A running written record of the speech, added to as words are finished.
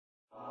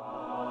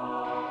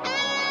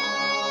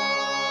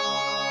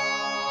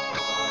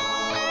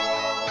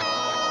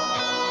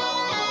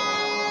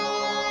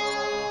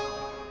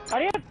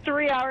you have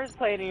 3 hours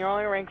played and you're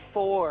only ranked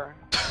 4?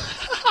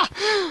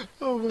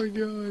 Oh my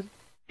god.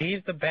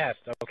 He's the best,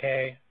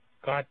 okay?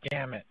 God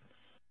damn it.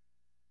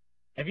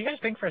 If you guys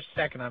think for a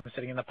second I'm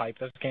sitting in the pipe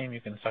this game,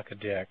 you can suck a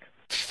dick.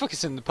 Fuck,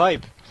 it's in the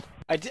pipe.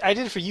 I did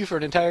it for you for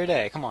an entire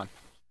day. Come on.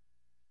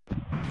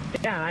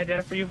 Yeah, I did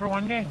it for you for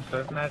one game, so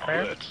isn't that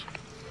fair? Blitz.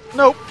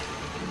 Nope.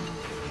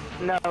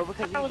 No,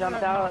 because you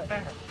jumped out.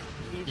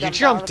 You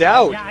jumped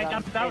out. Yeah, I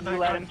jumped out and and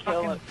you I let got him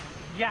kill him.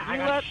 Yeah, I You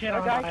got let shit a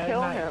on guy by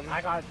kill night. him.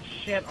 I got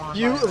shit on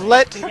You by night.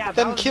 let Yeah, them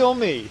that was- kill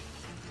me.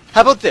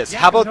 How about this? Yeah,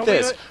 How about nobody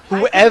this? would- I couldn't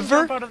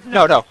Whoever, jump out of-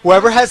 no,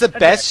 whoever has the Okay.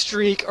 best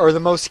streak or the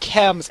most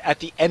chems at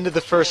the end of the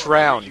first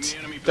round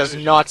does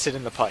not sit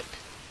in the pipe.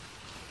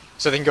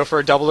 So they can go for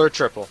a double or a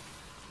triple.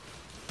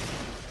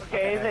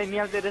 Okay, then you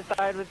have to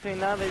decide between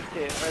the other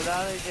two. Or the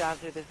other two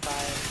have to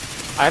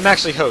decide. I'm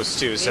actually host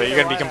too, so Neither you're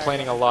gonna be one are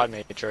complaining a gonna- lot,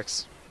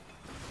 Matrix.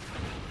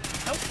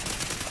 Nope.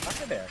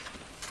 Fuck it there.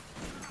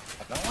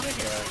 I don't want to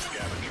hear it.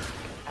 Scavenger.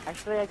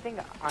 Actually, I think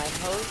I'm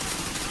host.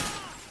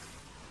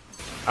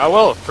 Oh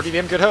well, pretty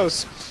damn good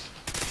host.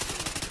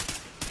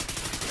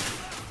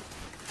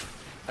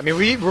 I mean,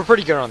 we're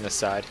pretty good on this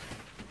side.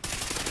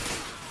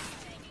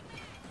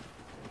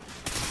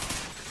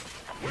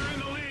 We're in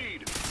the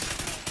lead.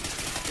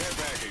 Care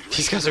package.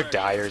 These guys are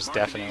dyers,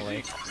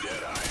 definitely.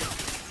 Deadeye.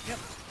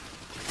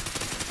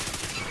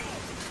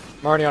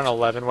 I'm already on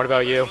 11. What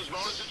about you?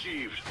 Bonus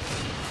achieved.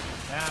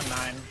 Yeah, I'm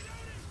 9.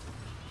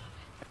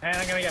 And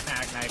I'm gonna get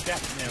hack knife. Yep,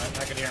 knew it.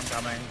 I could hear him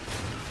coming.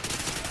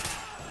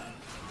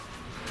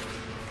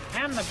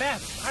 I'm the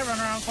best. I run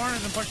around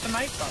corners and push the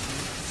knife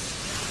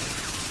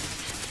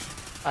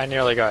button. I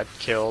nearly got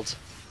killed.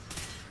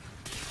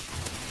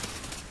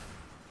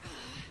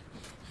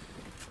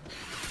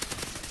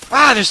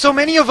 Ah, there's so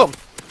many of them!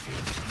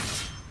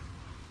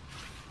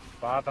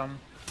 Bottom.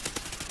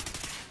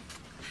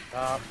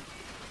 Top.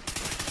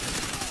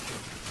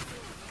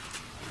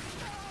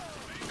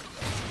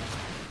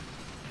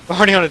 I'm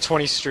already on a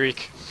 20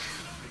 streak.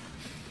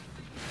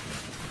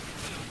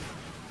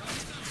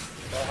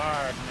 Go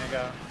hard,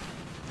 nigga.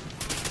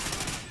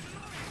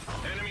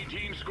 Enemy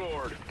team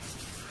scored.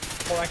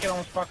 Oh, that kid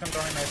almost fucking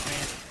throwing knife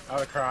me. I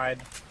would've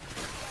cried.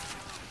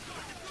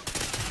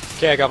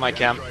 Okay, I got my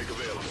chem. Strike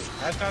available.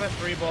 I just got a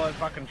 3-bullet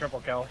fucking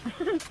triple kill.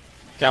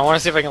 Okay, I want to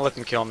see if I can let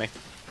them kill me.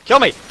 Kill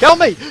me! Kill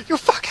me! You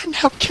fucking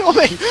now kill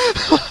me!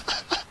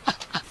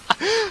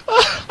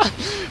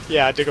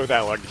 Yeah, it took him that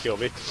long to kill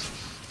me.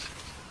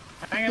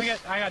 I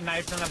got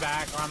knifed in the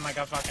back on like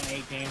a fucking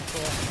 18.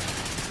 Cool.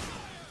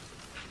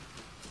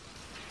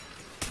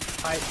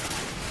 Fight.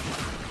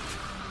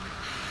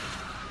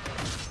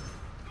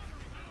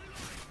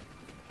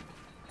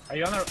 Are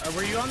you on the?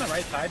 Were you on the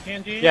right side,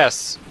 TNT?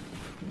 Yes.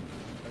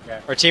 Okay.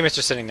 Our teammates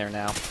are sitting there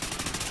now.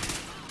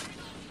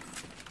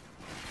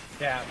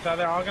 Yeah. So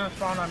they're all gonna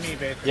spawn on me,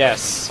 basically.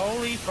 Yes.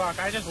 Holy fuck!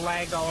 I just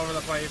lagged all over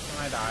the place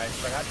and I died.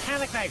 So I got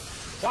panic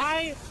knife.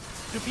 Why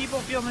do people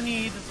feel the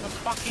need to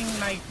fucking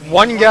knife me?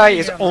 One guy Why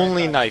is on the right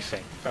only side?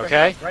 knifing,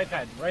 okay? Right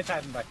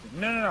side and left.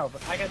 No.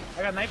 But I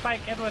got knifed by a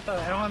kid with an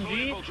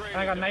LMG, and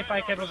I got knifed by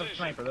a kid with a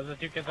sniper. Those are the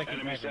two kids that keep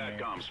Enemy knifing me.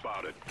 SATCOM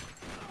spotted.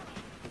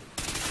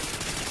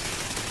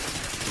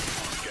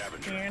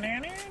 Scavenger.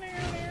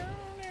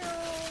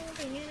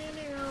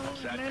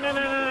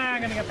 No,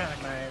 I'm gonna get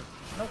panic knife.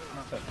 Nope,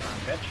 not this time,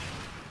 bitch.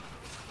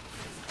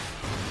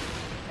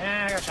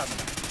 And I got shot in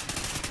the back.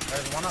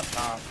 There's one up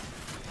top.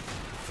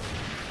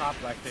 Top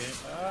Lexi.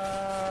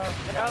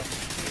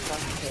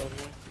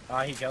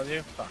 He killed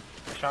you? Fuck.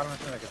 I shot him as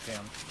soon as I could see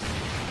him.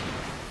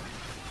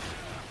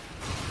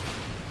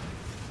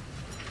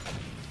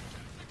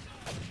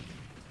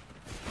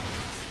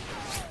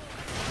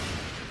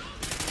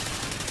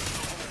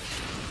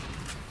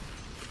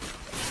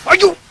 Are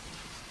you?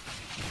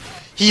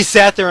 He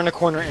sat there in a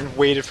corner and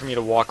waited for me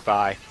to walk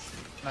by.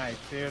 Nice,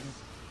 dude.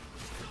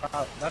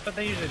 That's what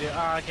they usually do.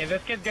 Okay,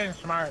 this kid's getting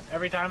smart.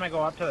 Every time I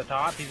go up to the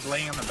top, he's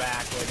laying on the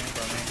back waiting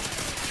for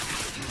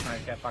me.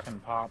 Nice, get fucking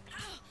popped.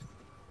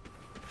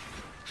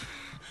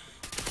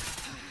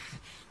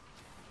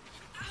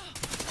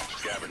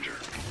 Scavenger.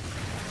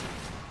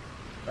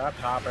 They're up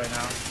top right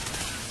now.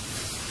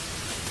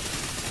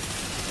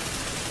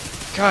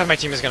 God, my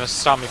team is gonna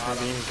stop me from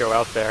being go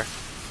out there.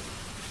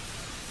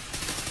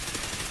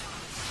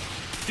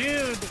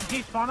 Dude,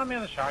 he spawned on me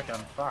with a shotgun.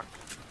 Fuck.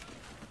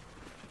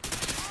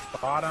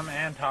 Bottom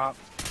and top.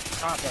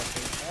 Top, let's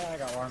see. Oh, I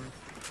got one.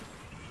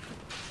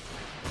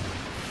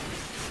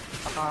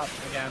 Top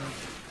again.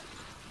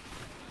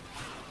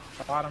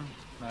 Bottom.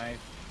 Nice.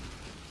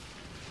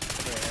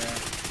 Over here.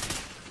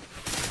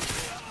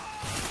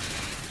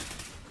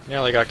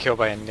 Nearly got killed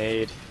by a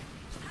nade.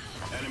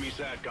 Enemy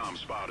SATCOM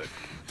spotted.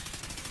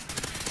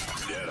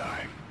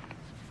 Deadeye.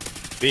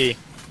 B.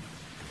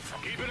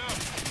 Keep it up.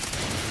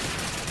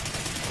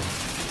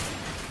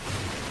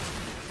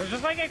 There's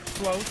just like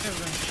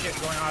explosives and shit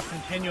going off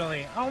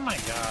continually. Oh my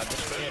god, this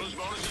Specialist shit.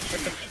 bonus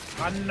It's achieved.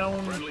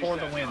 unknown Friendly for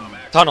the SATCOM win.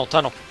 active. Tunnel,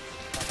 tunnel.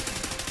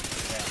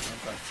 Yeah,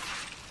 okay.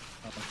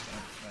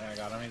 I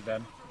got him, he's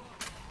dead.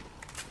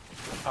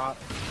 Top.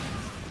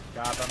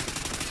 Got them.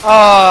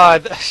 Ah, I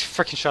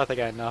freaking shot that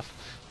guy enough.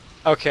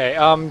 Okay,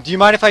 do you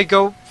mind if I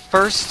go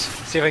first?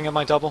 See if I can get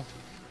my double?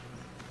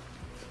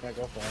 Yeah,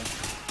 go for it.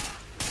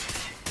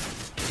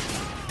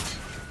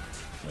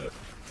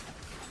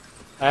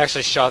 I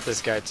actually shot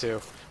this guy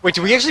too. Wait,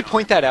 did we actually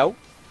point that out?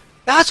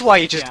 That's why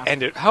you just Yeah.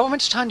 ended. How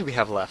much time do we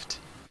have left?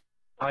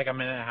 Like a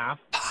minute and a half.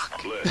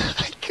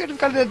 Blitz. I could have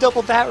gotten a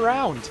double that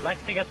round.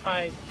 Lexi gets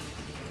by.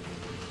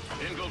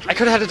 I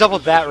could have had a double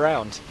that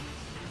round.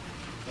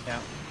 Yeah.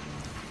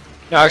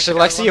 No, actually,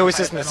 Yeah, Lexi always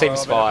is in the same I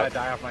spot.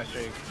 die off my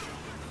streak.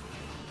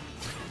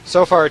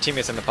 So far, our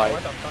teammate's in the pipe.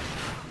 What the fuck?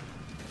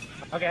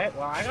 Okay,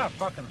 well, I got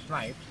fucking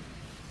sniped.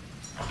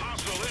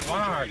 Hostile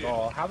One on our infiltrated.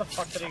 goal. How the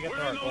fuck did he get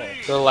to our goal?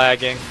 They're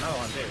lagging. Another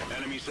one, too.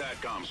 Enemy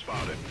SATCOM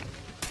spotted.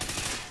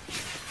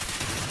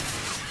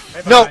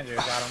 Right No! behind you,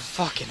 got him.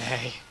 Fucking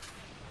A.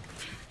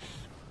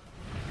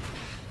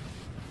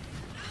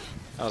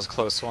 That was a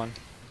close one.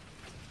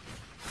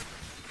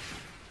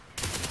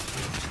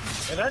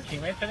 Is our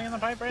teammate sitting in the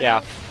pipe right Yeah.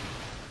 now?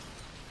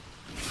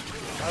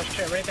 Oh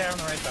shit, right there on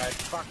the right side.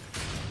 Fuck.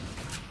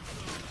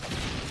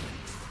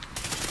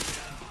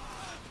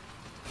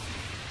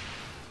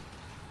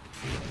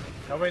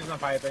 Nobody's in the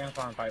pipe, they can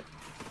spawn in the pipe.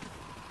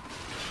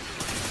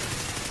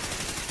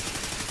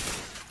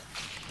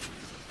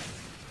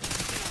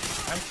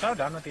 I'm so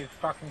done with these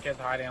fucking kids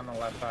hiding on the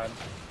left side.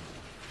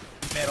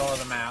 Middle of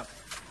the map.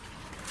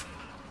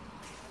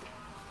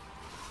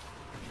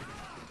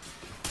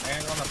 I'm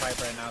gonna go in the pipe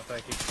right now so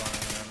I keep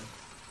spawning in.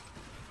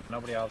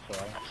 Nobody else will.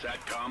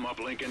 SATCOM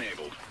uplink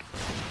enabled.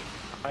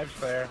 Pipe's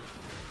clear.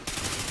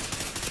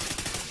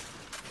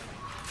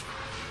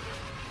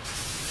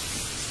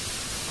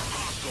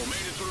 Hostile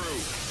made it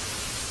through.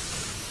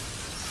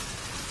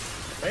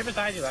 Right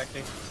beside you,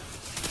 Lexi.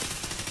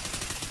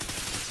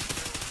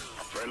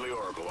 Friendly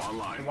Oracle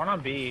online. There's one on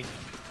B.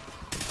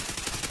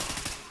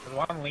 There's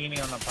one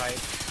leaning on the pipe.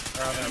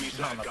 Or on Enemy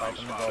the, not on the pipe,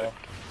 in the SATCOM goal.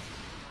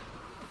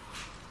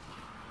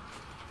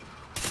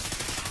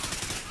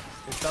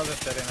 He's still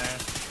just sitting there.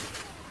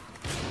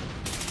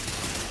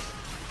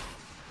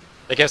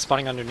 They kept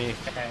spawning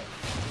underneath. Okay.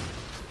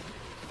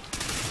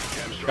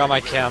 Got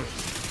my cam.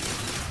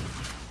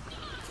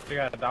 So you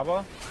got a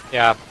double?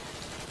 Yeah.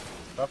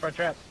 Go for a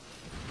trip.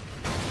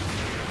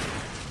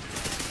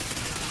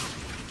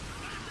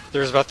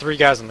 There's about 3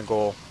 guys in the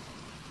goal.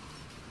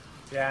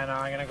 Yeah, no,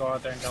 I'm gonna go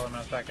out there and kill him in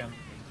a second.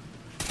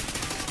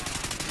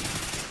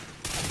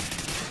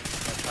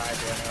 I'll try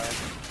to anyway.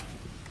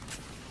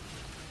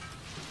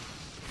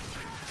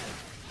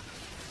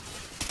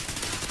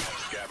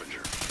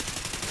 Scavenger.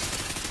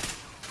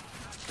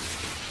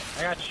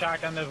 I got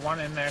shotgun, there's one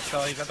in there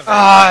still, he's at the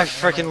Ah, I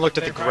very bottom. freaking looked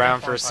at the They're probably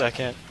ground for a spawn pipe.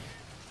 second.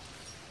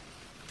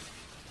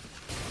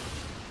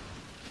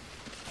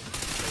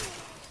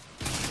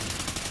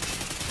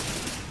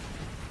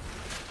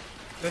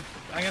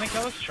 I'm gonna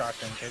kill this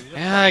shotgun kid. He's just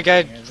Yeah, a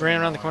guy fucking- he's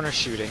ran around the annoying. corner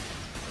shooting.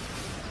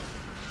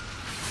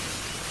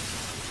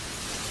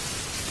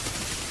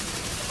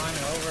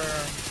 Climbing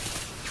over.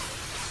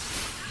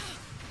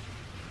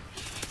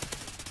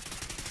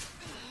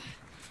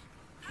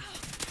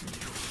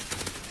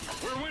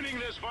 We're winning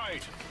this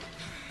fight.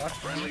 What?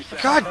 Friendly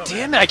SATCOM. God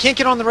damn it! I can't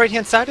get on the right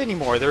hand side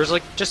anymore. There's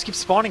like just keep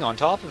spawning on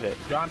top of it.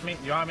 You want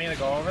me to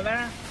go over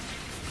there?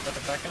 Just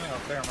a second, I'll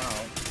clear him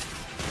out.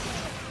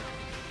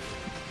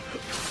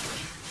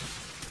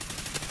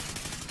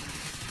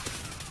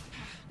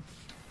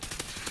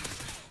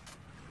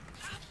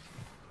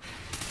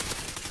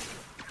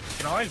 You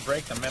can always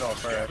break the middle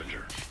first.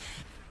 Scavenger.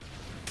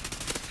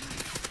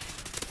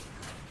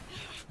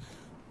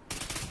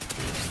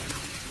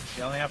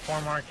 You only have 4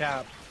 more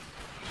caps.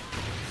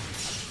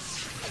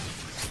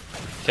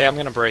 Okay, I'm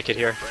gonna break it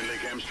here. Friendly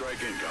chem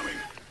strike incoming.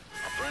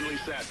 Friendly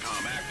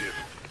SATCOM active.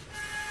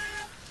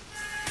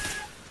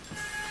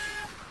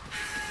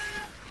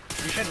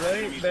 You should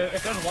really,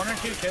 if there's 1 or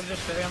 2 kids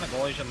just sitting on the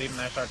goal, you should leave them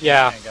there so our team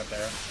Yeah. can't get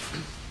there.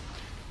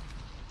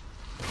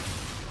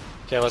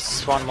 Okay, let's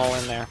spawn them all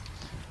in there.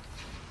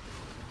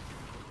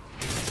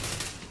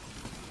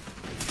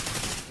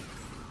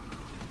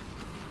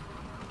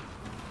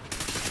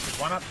 There's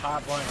one up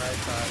top going right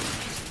side.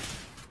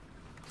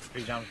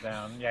 He jumps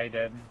down. Yeah, he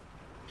did.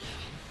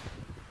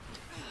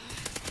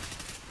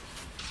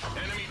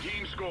 Enemy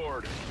team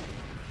scored.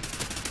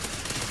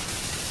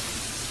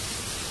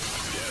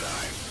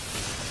 Deadeye.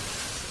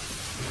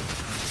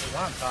 There's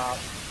one on top.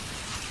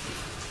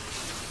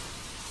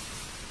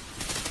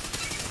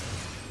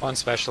 One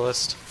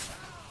specialist.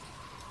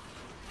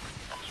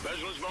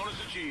 Specialist bonus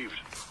achieved.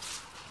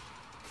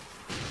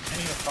 I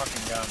need a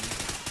fucking gun.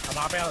 I'm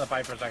hopping out of the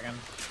pipe for a second.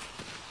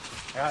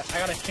 I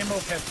got a Kimbo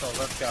pistol.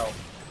 Let's go.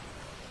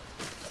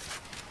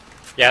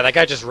 Yeah, that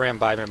guy just ran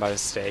by me by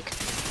mistake.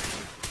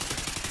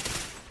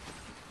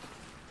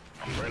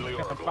 Friendly I'm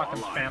gonna Oracle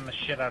fucking online. spam the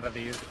shit out of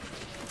these.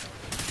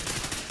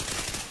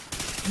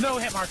 No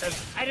hit markers.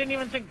 I didn't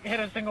even hit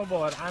a single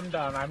bullet. I'm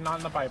done. I'm not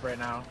in the pipe right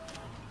now.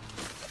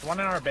 One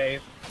in our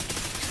base.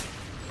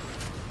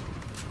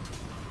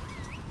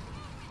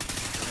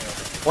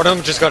 One of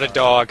them just got a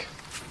dog.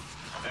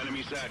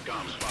 Enemy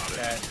SATCOM spotted.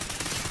 Okay.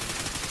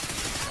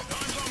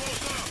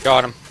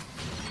 Got him.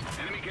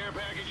 Enemy care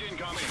package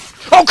incoming.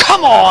 Oh,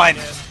 come on!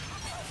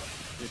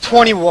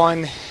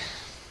 21.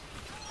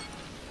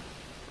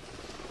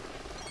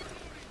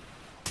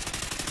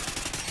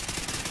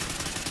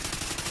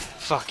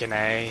 Fucking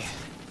A.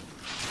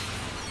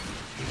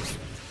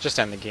 Just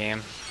end the game.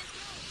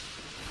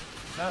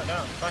 No,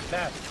 fuck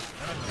that.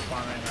 I'm in the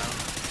spawn right now.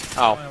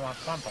 Oh. I only want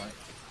spawn point.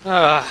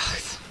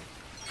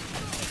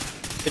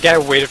 The guy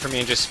waited for me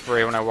and just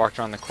sprayed when I walked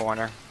around the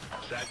corner.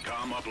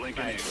 Satcom uplink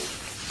enabled.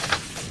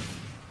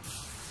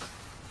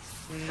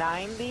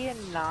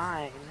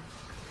 99.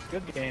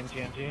 Good game,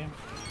 TNT.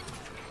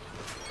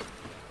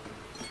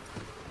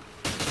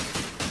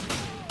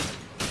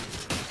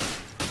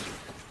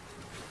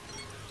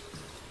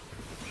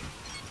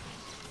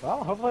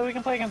 Well, hopefully we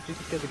can play against these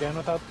kids again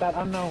without that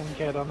unknown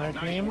kid on their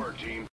Nice team. work, team.